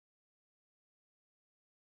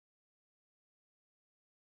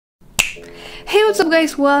Hey, what's up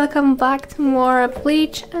guys, welcome back to more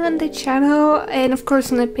Bleach on the channel and of course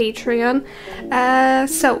on the Patreon.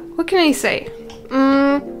 So, what can I say?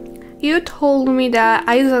 You told me that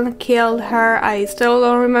Aizen killed her, I still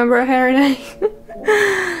don't remember her name.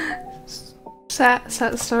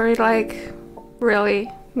 sad story, like, really?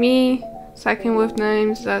 Me, second with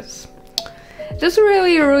names, that's just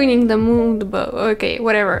really ruining the mood, but okay,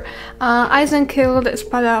 whatever. Aizen killed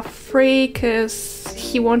Espada free because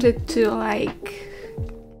he wanted to, like,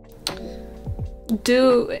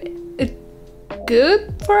 do it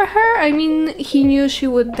good for her. I mean, he knew she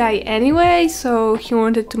would die anyway, so he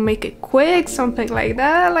wanted to make it quick, something like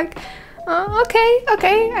that. Like,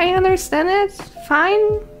 okay, I understand it, fine,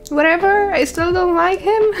 whatever, I still don't like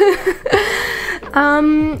him.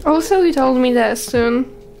 Also, he told me that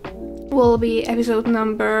soon will be episode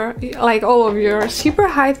number, like all of you are super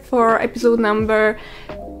hyped for episode number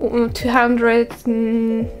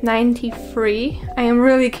 293. I am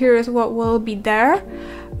really curious what will be there,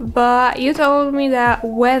 but you told me that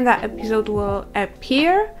when that episode will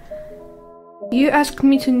appear, you asked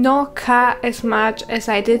me to not cut as much as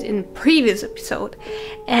I did in previous episode.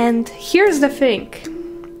 And here's the thing,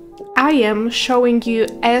 I am showing you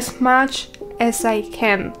as much as I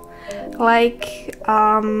can. Like,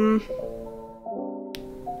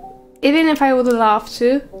 even if I would love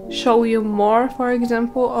to show you more, for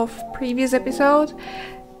example, of previous episode,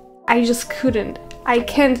 I just couldn't. I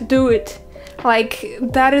can't do it. Like,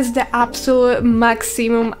 that is the absolute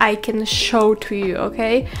maximum I can show to you,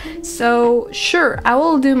 okay? So, sure, I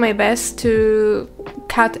will do my best to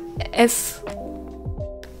cut as...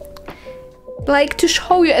 like, to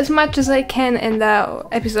show you as much as I can in the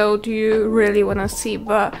episode you really wanna see,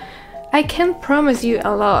 but I can't promise you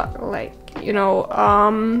a lot, like, you know,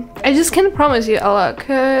 I just can't promise you a lot,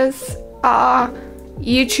 cause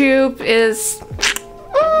YouTube is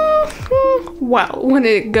well, when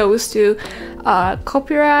it goes to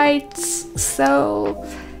copyrights, so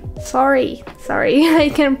sorry, I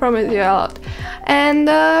can't promise you a lot. And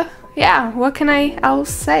yeah, what can I else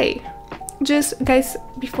say? Just guys,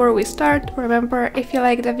 before we start, remember, if you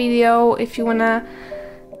like the video, if you wanna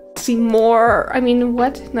see more, I mean,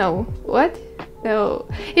 what? No, what? No.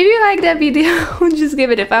 If you like that video, just give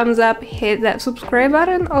it a thumbs up, hit that subscribe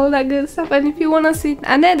button, all that good stuff. And if you wanna see it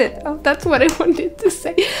unedited, oh, that's what I wanted to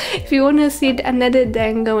say. If you wanna see it unedited,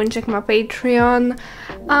 then go and check my Patreon.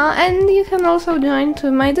 And you can also join to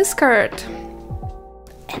my Discord.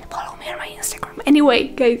 And follow me on my Instagram. Anyway,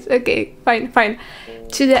 guys, okay, fine.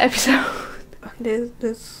 To the episode.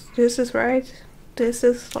 This is right. This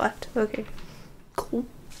is left. Okay. Cool.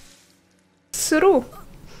 Suru.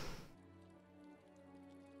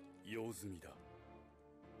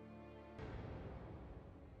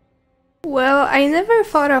 Well, I never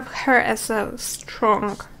thought of her as a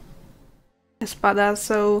strong espada,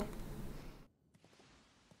 so...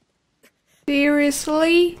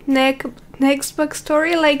 Seriously? Next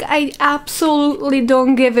backstory? Like, I absolutely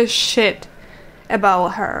don't give a shit about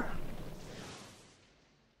her.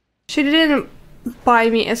 She didn't buy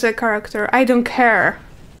me as a character, I don't care.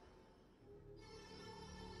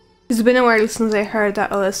 It's been a while since I heard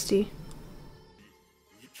that OST.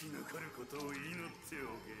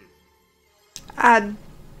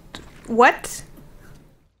 What?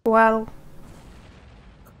 Well,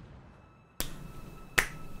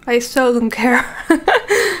 I still don't care.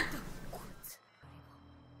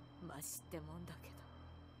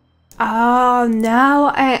 Oh,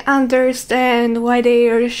 now I understand why they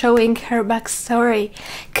are showing her backstory.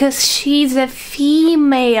 'Cause she's a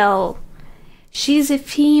female. She's a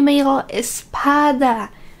female espada.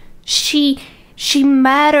 She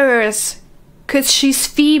matters. 'Cause she's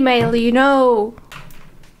female, you know.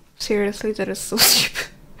 Seriously, that is so stupid.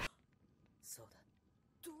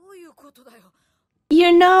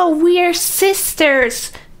 You know, we're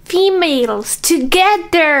sisters, females,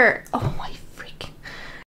 together. Oh my freaking...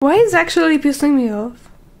 Why is actually pissing me off?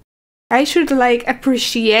 I should, like,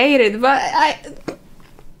 appreciate it, but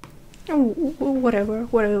whatever.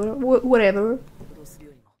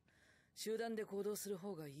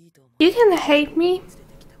 You can hate me,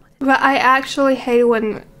 but I actually hate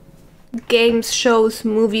when games, shows,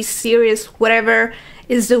 movies, series, whatever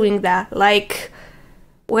is doing that. Like,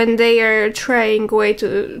 when they are trying way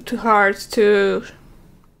too hard to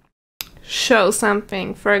show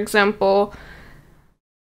something. For example,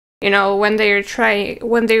 you know, when they're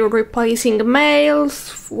replacing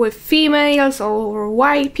males with females, or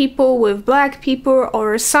white people with black people,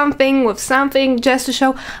 or something with something, just to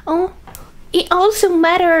show, oh, it also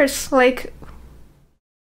matters. Like,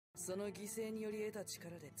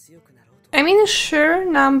 I mean, sure,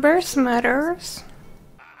 numbers matters.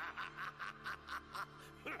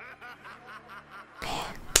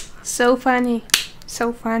 So funny.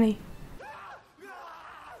 So funny.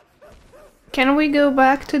 Can we go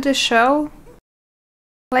back to the show?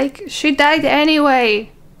 Like, she died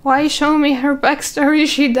anyway. Why show me her backstory?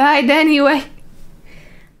 She died anyway.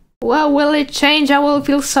 Well, will it change? I will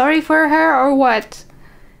feel sorry for her or what?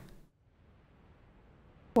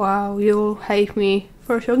 Wow, you'll hate me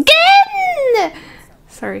for sure. Again!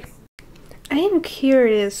 Sorry. I am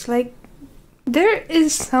curious, like, there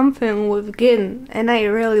is something with Gin, and I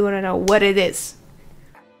really want to know what it is.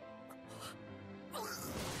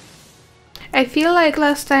 I feel like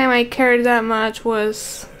last time I cared that much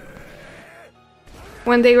was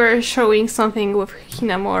when they were showing something with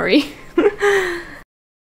Hinamori.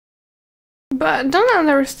 But don't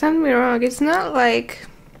understand me wrong, it's not like...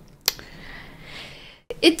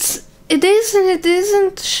 It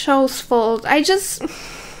isn't show's fault. I don't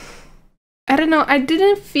know, I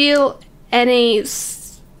didn't feel any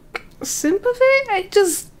sympathy.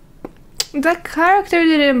 That character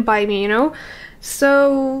didn't buy me, you know?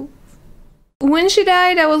 So when she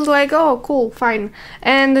died, I was like, oh, cool, fine.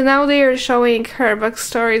 And now they are showing her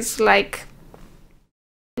backstory. It's like,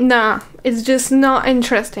 nah, it's just not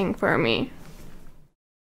interesting for me.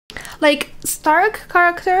 Like, Stark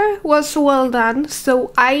character was well done,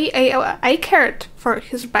 so I cared for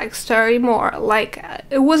his backstory more. Like,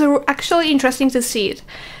 it was actually interesting to see it.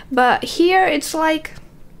 But here it's like...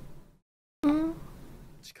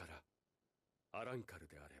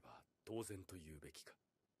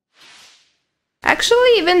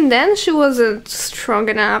 Actually, even then she wasn't strong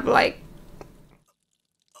enough, like...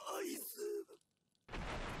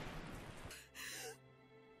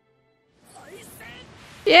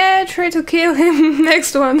 Yeah, try to kill him.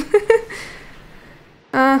 Next one.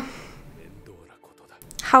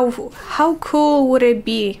 How cool would it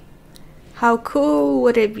be? How cool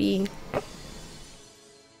would it be?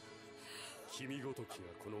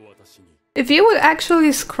 If you would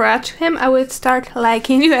actually scratch him, I would start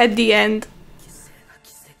liking you at the end.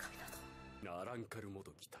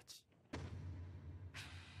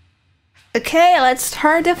 Okay, let's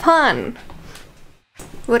start the fun.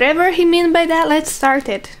 Whatever he means by that, let's start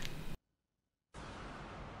it.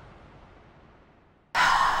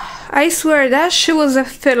 I swear, that shit was a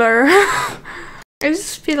filler. I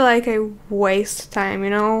just feel like I waste time,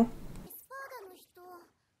 you know?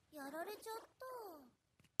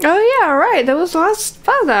 Oh yeah, right, that was last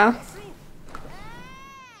Spada.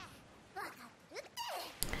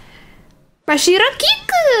 Mashiro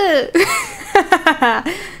Kiku!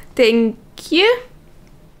 Thank you.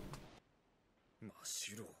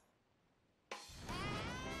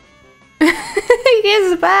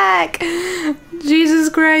 He's back! Jesus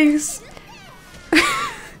Christ.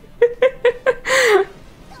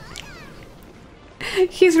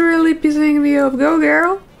 He's really pissing me off. Go,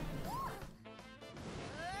 girl.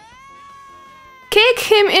 Kick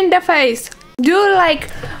him in the face. Do like...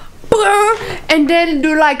 and then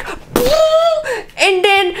do like... and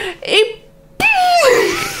then...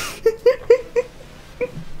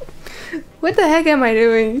 What the heck am I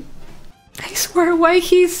doing? I swear, why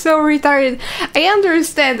he's so retarded. I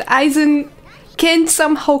understand Aizen can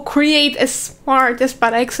somehow create a smart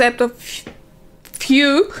Espada except a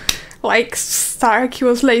few. Like Stark, he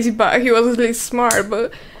was lazy, but he was really smart.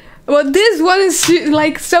 But this one is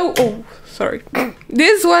like so... Oh, sorry.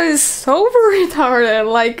 This one is so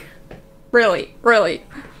retarded. Like, really, really.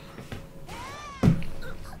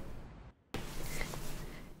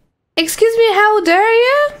 Excuse me, how dare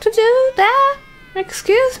you to do that?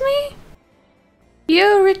 Excuse me?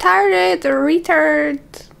 You retarded retard.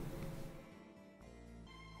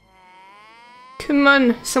 Come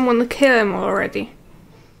on, someone kill him already.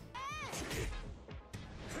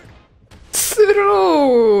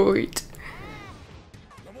 Right.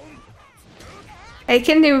 I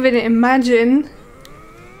can't even imagine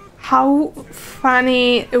how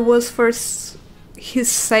funny it was for his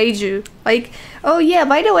Seiju. Like, oh yeah,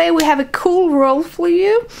 by the way, we have a cool role for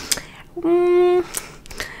you.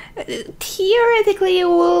 Theoretically, you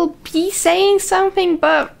will be saying something,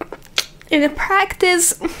 but in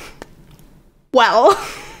practice, well.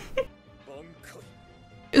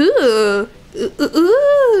 Ooh.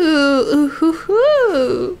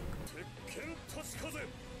 Ooh.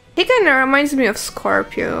 He kinda reminds me of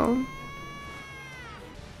Scorpio.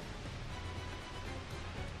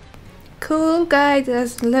 Cool guy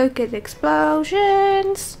doesn't look at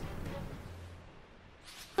explosions.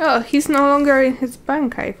 Oh, he's no longer in his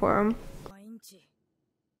Bankai form.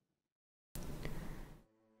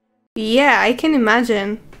 Yeah, I can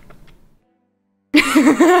imagine.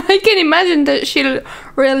 I can imagine that she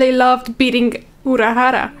really loved beating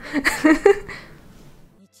Urahara.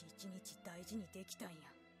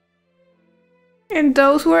 And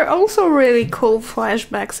those were also really cool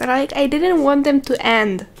flashbacks, and I didn't want them to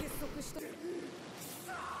end.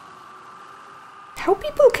 How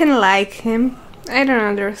people can like him, I don't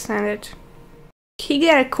understand it. He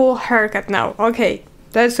got a cool haircut now. Okay,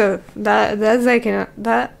 that's something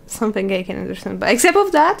I can understand. But except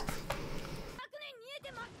of that,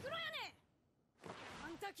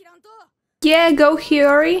 yeah, go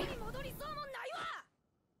Hiyori.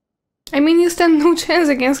 I mean, you stand no chance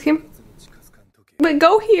against him. But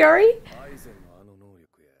go Hiyori.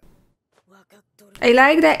 I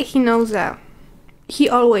like that he knows that. He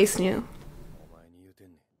always knew.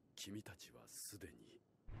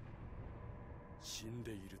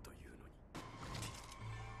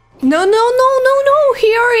 No, no, no, no, no,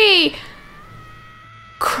 Hiyori!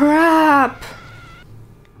 Crap!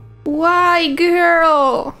 Why,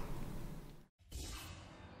 girl?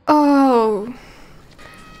 Oh.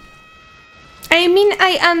 I mean,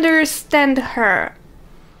 I understand her.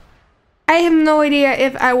 I have no idea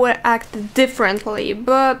if I would act differently,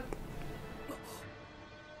 but...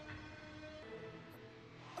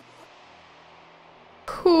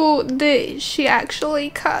 Who did she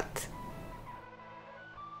actually cut?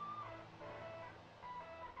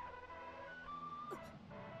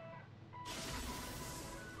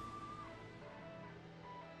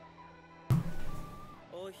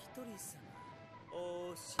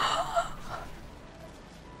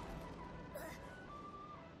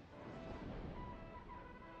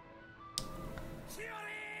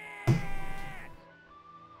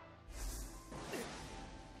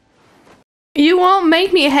 You won't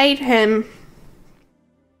make me hate him.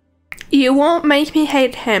 You won't make me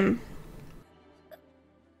hate him.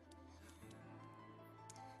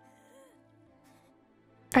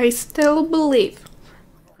 I still believe.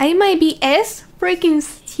 I might be as freaking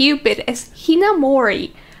stupid as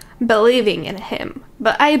Hinamori believing in him,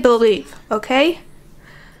 but I believe, okay?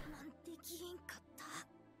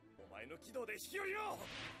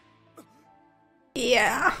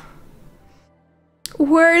 Yeah.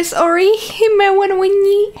 Where's Orihime when we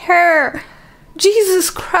need her? Jesus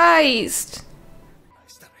Christ!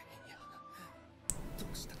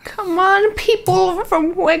 Come on, people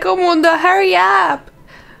from Huecomundo, hurry up!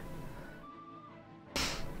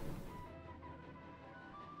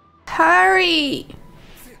 Hurry!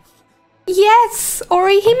 Yes!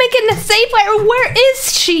 Orihime can save her! Where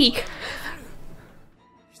is she?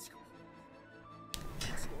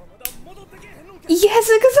 Yes,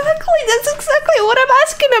 exactly! That's exactly what I'm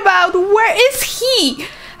asking about! Where is he?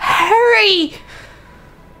 Hurry!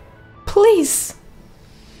 Please!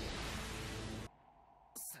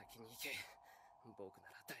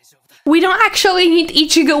 We don't actually need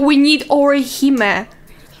Ichigo, we need Orihime.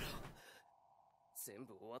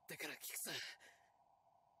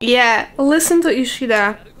 Yeah, listen to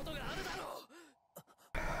Ishida.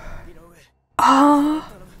 Oh,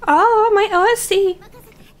 my OSC.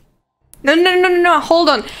 No, hold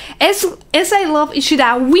on. As I love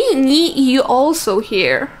Ishida, we need you also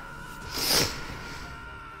here.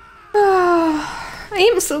 I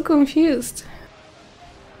am so confused.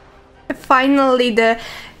 Finally,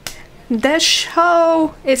 the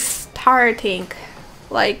show is starting.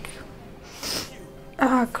 Like,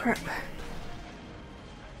 oh crap.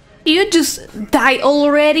 You just die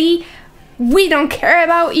already? We don't care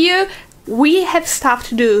about you. We have stuff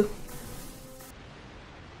to do.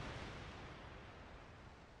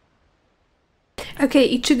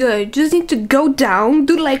 Okay, Ichigo, you just need to go down,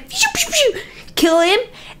 do like pew, pew, pew, kill him,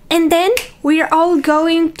 and then we are all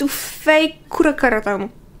going to fake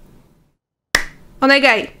Kurakaratamu.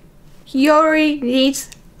 Onegai, Hiyori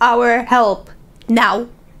needs our help now.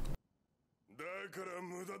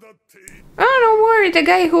 Oh, don't worry, the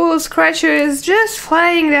guy who will scratch you is just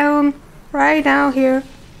flying down right now here.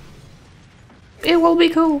 It will be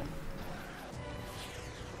cool.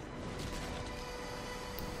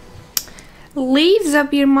 Leave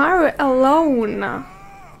Zabimaru alone.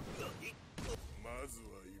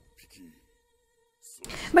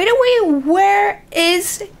 By the way, where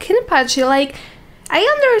is Kenpachi? Like, I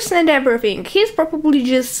understand everything. He's probably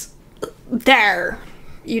just there,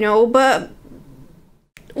 you know, but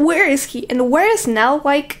where is he? And where is Nell?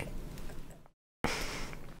 Like,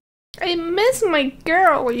 I miss my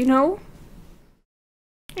girl, you know?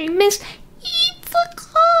 I miss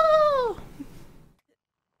Itsuko!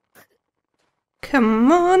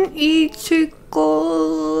 Come on, Ichigo,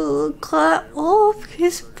 cut off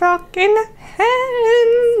his fucking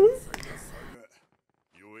hand!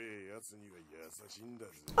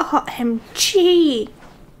 OMG!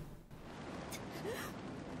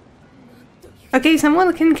 Okay,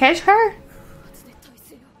 someone can catch her?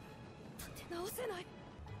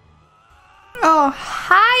 Oh,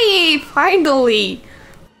 hi! Finally!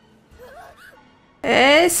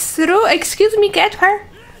 Through. Excuse me, get her!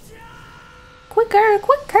 Quicker,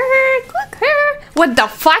 quicker, quicker! What the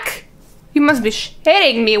fuck? You must be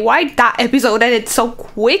shitting me. Why that episode ended so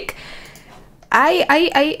quick? I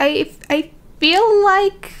feel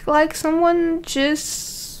like someone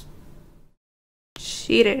just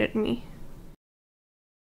cheated at me.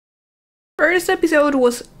 First episode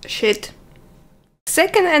was shit.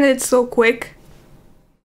 Second ended so quick.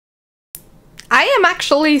 I am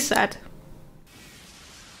actually sad.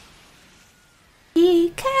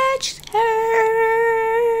 He catched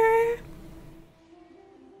her.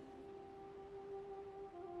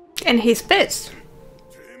 And he's pissed.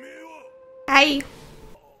 Hey.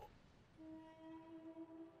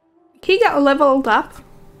 He got leveled up.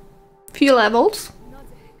 Few levels.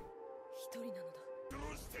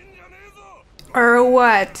 Or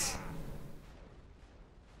what?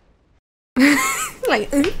 Like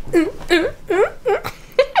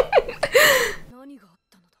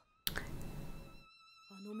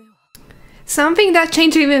something that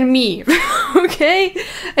changed even me. Okay?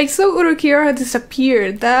 I saw Urukira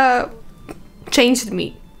disappear. That changed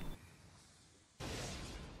me.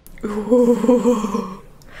 Ooh.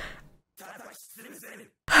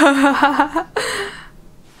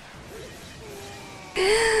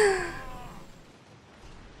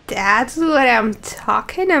 That's what I'm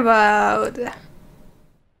talking about.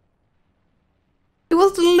 It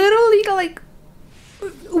was literally like,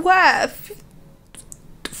 what,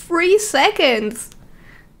 3 seconds?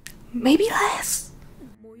 Maybe less.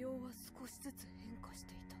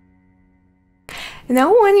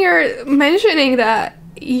 Now when you're mentioning that,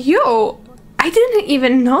 yo, I didn't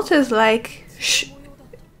even notice, like,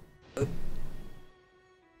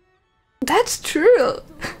 that's true.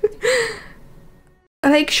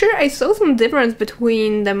 Like, sure, I saw some difference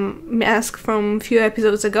between the mask from a few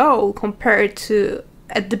episodes ago compared to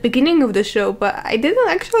at the beginning of the show, but I didn't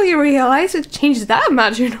actually realize it changed that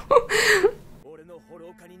much, you know?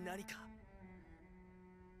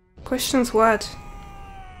 Questions what?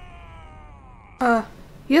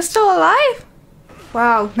 You still alive?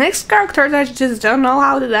 Wow, next character that just don't know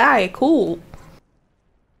how to die, cool.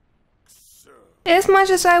 As much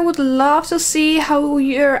as I would love to see how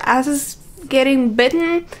your ass is getting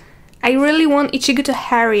bitten, I really want Ichigo to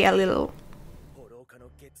harry a little.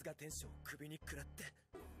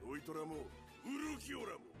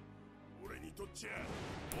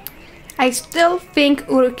 I still think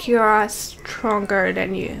Urukira is stronger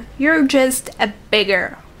than you. You're just a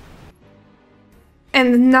bigger.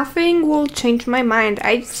 And nothing will change my mind.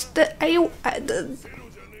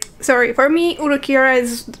 Sorry, for me, Urukira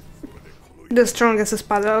is the strongest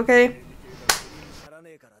espada, okay?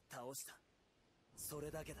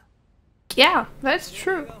 Yeah, that's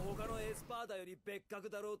true.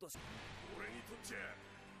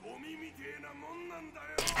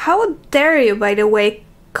 How dare you, by the way,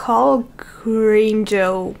 call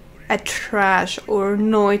Grinjo a trash or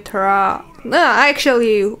Noitra? No,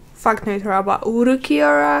 actually, fuck Noitra, but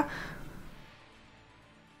Urukira.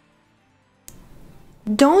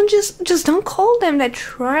 Don't just don't call them that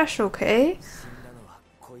trash, okay?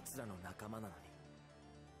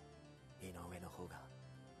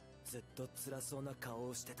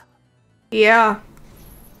 Yeah.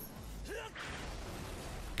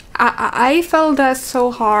 I felt that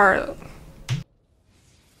so hard.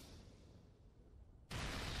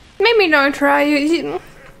 Maybe don't try. I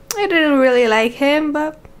didn't really like him,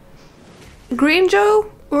 but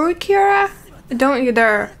Grinjo, Urukira, don't you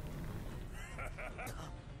dare.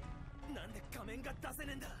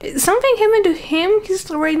 Something happened to him. He's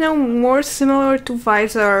right now more similar to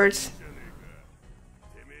Vizards.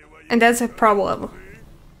 And that's a problem.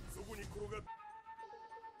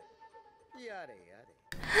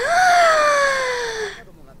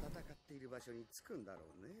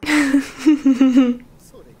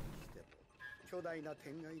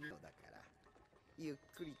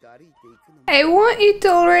 I want you to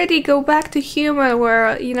already go back to human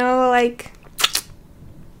where, you know, like,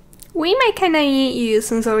 we might kinda need you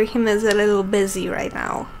since Orihime is a little busy right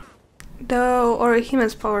now. Though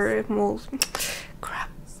Orihime's power moves. Crap.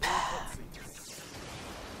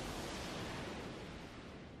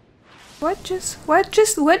 What just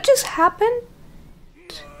happened?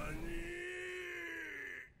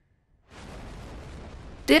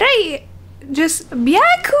 Did I just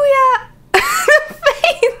Byakuya?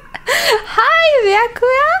 Hi,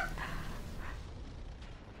 Byakuya.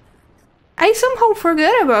 I somehow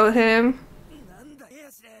forgot about him.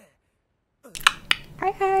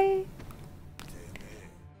 Hi.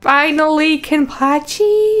 Finally,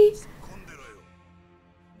 Kenpachi.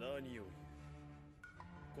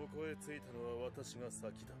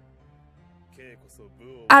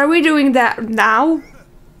 Are we doing that now?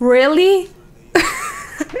 Really?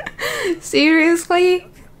 Seriously?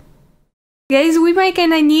 Guys, we might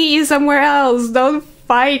kinda need you somewhere else. Don't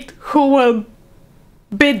fight who will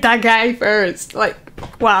beat that guy first. Like,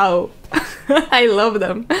 wow. I love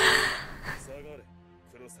them.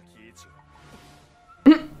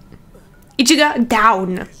 Ichigo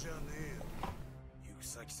down.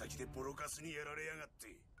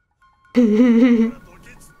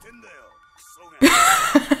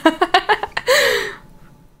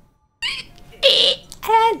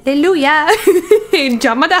 Hallelujah.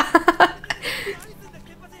 Jamada.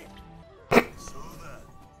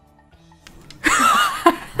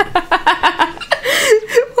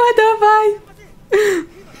 What the fuck?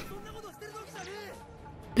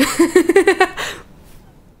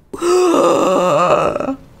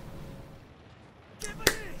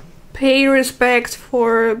 Pay respect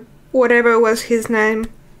for whatever was his name.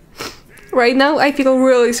 Right now, I feel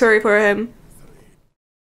really sorry for him.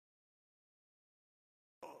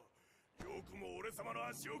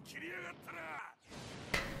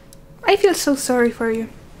 I feel so sorry for you.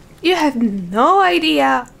 You have no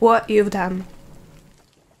idea what you've done.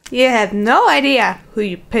 You have no idea who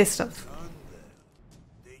you pissed off.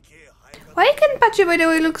 Why can Pachi, by the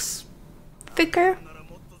way, looks thicker?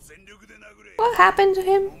 What happened to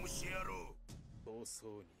him?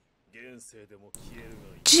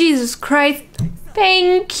 Jesus Christ,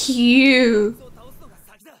 thank you!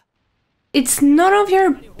 It's none of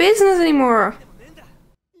your business anymore!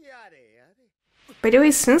 By the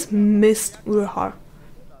way, since Miss Urahar.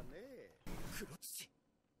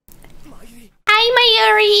 Hi,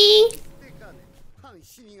 Mayuri!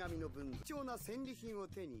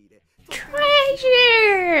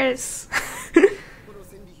 Treasures!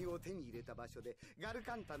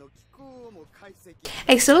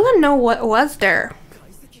 I still don't know what was there.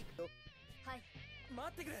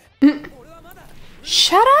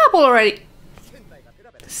 Shut up already!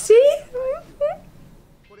 See?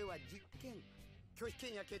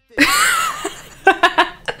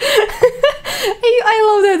 I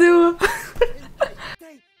love that duo.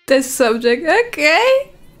 This subject,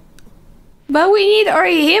 okay. But we need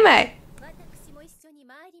Orihime.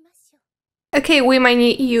 Okay, we might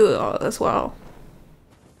need you as well.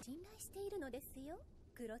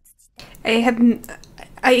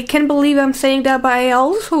 I can't believe I'm saying that, but I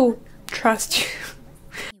also trust you.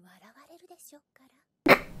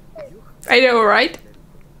 I know, right?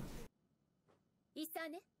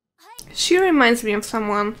 She reminds me of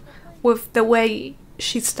someone with the way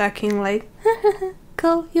she's talking, like,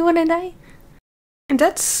 cool, you wanna die? And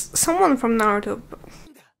that's someone from Naruto.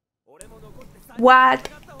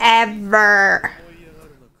 Whatever.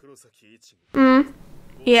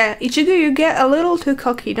 Yeah, Ichigo, you get a little too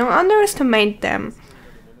cocky. Don't underestimate them.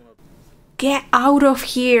 Get out of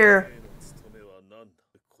here.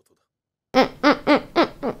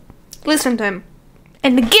 Listen to him.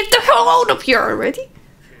 And get the hell out of here already.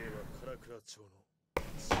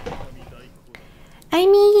 I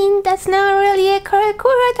mean, that's not really a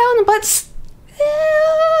Karakura town, but still...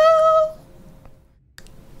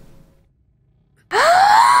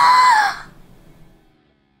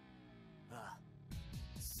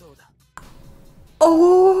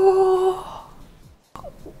 Oh...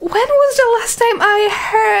 When was the last time I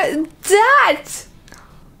heard that?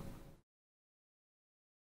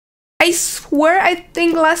 I swear I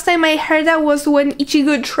think last time I heard that was when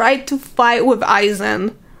Ichigo tried to fight with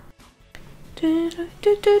Aizen.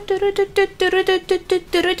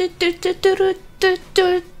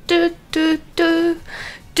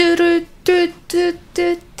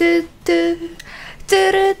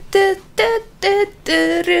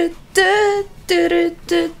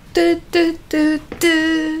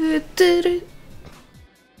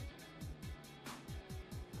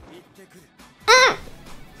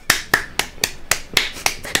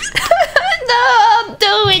 No,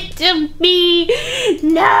 do it to me!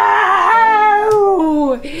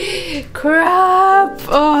 No! Crap!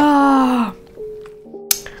 Oh.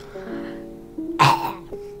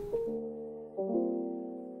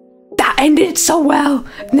 That ended so well!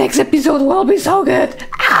 Next episode will be so good!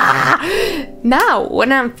 Ah! Now,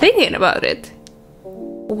 when I'm thinking about it,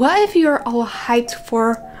 what if you're all hyped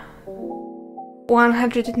for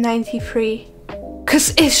 193?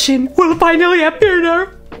 Cause Ishin will finally appear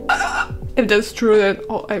there! If that's true, then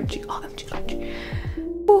OMG, OMG, OMG.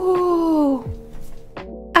 Ooh.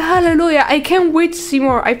 Hallelujah, I can't wait to see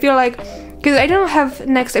more. I feel like, because I don't have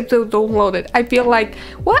next episode downloaded, I feel like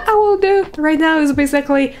what I will do right now is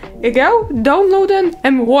basically go, download them,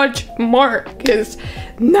 and watch more. Because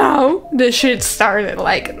now the shit started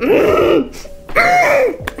like,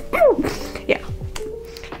 Yeah.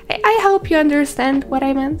 I hope you understand what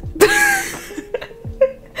I meant.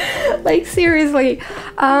 Like, seriously.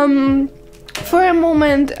 For a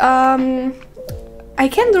moment, I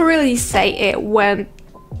can't really say it went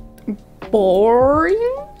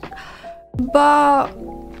boring, but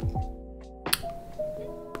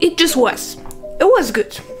it just was. It was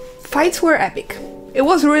good. Fights were epic. It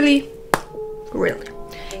was really,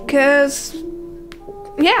 cause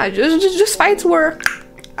yeah, just fights were.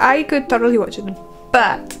 I could totally watch it,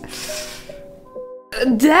 but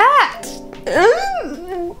that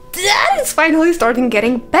is finally starting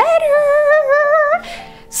getting better.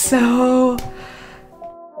 So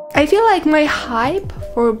I feel like my hype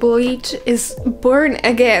for Bleach is born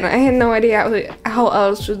again. I had no idea how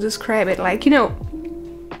else to describe it. Like, you know,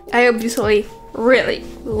 I obviously really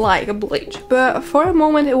like Bleach, but for a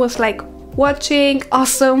moment it was like watching,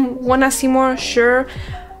 awesome, wanna see more, sure,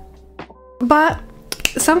 but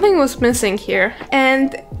something was missing here,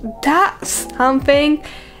 and that something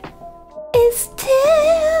is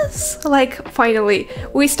this. Like, finally,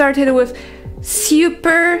 we started with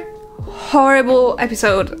super horrible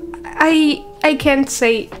episode. I can't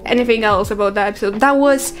say anything else about that episode. That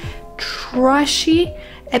was trashy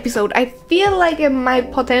episode. I feel like it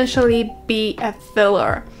might potentially be a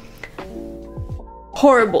filler.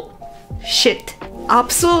 Horrible shit.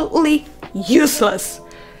 Absolutely useless.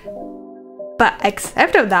 But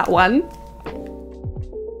except of that one,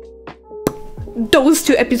 those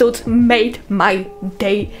two episodes made my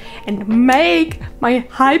day and make my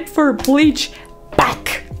hype for Bleach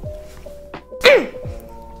back.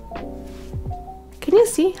 Can you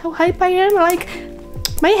see how hype I am? Like,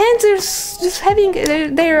 my hands are just having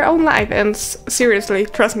their own life, and seriously,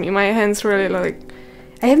 trust me, my hands really, like,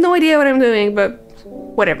 I have no idea what I'm doing, but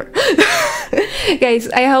whatever. Guys,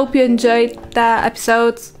 I hope you enjoyed the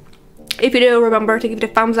episode. If you do, remember to give it a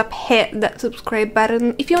thumbs up, hit that subscribe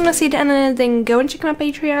button. If you want to see anything, go and check my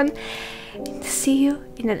Patreon. And see you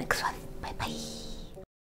in the next one. Bye bye.